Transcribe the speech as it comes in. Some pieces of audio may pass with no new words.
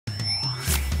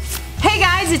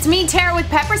guys, it's me, Tara with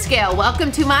Pepper Scale. Welcome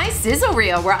to my Sizzle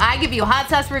Reel, where I give you a hot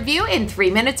sauce review in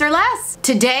 3 minutes or less.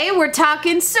 Today, we're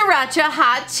talking Sriracha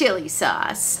hot chili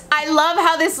sauce. I love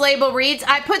how this label reads,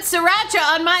 I put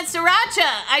Sriracha on my Sriracha.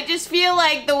 I just feel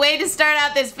like the way to start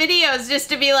out this video is just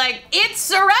to be like,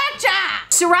 it's Sriracha!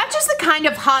 Sriracha's the kind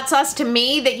of hot sauce to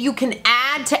me that you can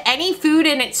add to any food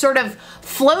and it sort of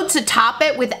floats atop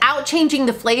it without changing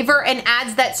the flavor and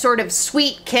adds that sort of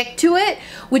sweet kick to it,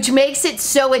 which makes it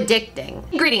so addicting.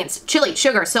 Ingredients: chili,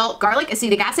 sugar, salt, garlic,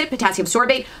 acetic acid, potassium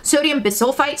sorbate, sodium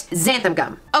bisulfite, xanthan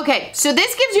gum. Okay, so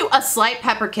this gives you a slight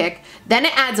pepper kick, then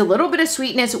it adds a little bit of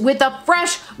sweetness with a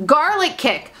fresh garlic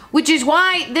kick, which is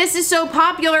why this is so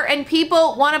popular and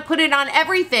people want to put it on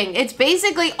everything. It's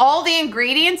basically all the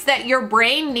ingredients that your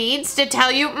brain needs to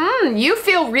tell you, you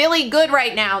feel really good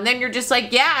right now. And then you're just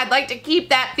like, yeah, I'd like to keep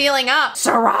that feeling up.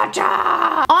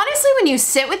 Sriracha! Honestly, when you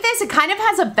sit with this, it kind of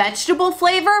has a vegetable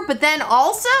flavor, but then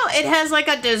also it has like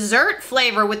a dessert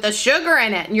flavor with the sugar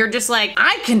in it. And you're just like,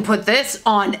 I can put this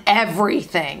on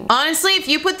everything. Honestly, if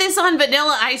you put this on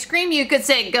vanilla ice cream, you could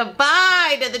say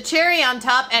goodbye to the cherry on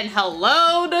top and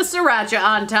hello to Sriracha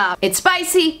on top. It's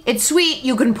spicy, it's sweet,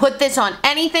 you can put this on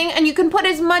anything and you can put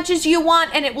as much as you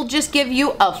want and it will just give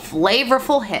you a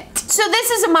flavorful hit. So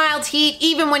this is a mild heat.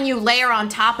 Even when you layer on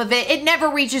top of it, it never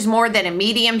reaches more than a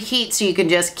medium heat, so you can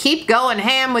just keep going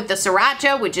ham with the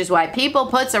Sriracha, which is why people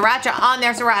put Sriracha on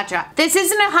their Sriracha. This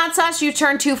isn't a hot sauce you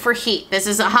turn to for heat. This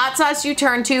is a hot sauce you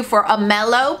turn to for a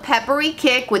mellow, peppery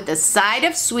kick with the side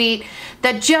of sweet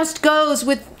that just goes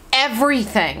with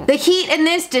everything. The heat in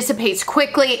this dissipates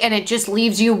quickly and it just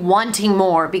leaves you wanting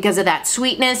more because of that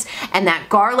sweetness and that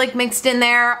garlic mixed in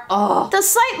there. Oh, the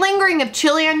slight lingering of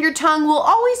chili on your tongue will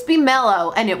always be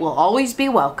mellow and it will always be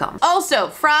welcome. Also,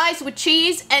 fries with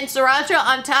cheese and Sriracha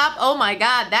on top. Oh my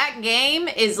God, that game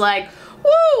is like,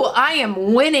 woo, I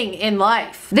am winning in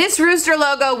life. This Rooster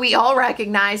logo we all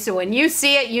recognize, so when you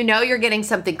see it, you know you're getting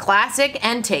something classic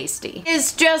and tasty.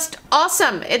 It's just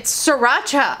awesome. It's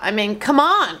Sriracha. I mean, come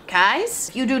on, guys.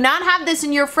 If you do not have this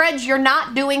in your fridge, you're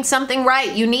not doing something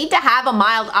right. You need to have a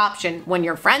mild option when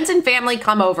your friends and family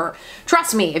come over.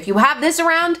 Trust me, if you have this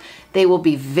around, they will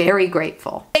be very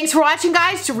grateful. Thanks for watching,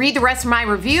 guys. To read the rest of my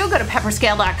review, go to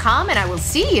pepperscale.com and I will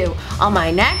see you on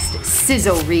my next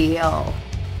Sizzle Reel.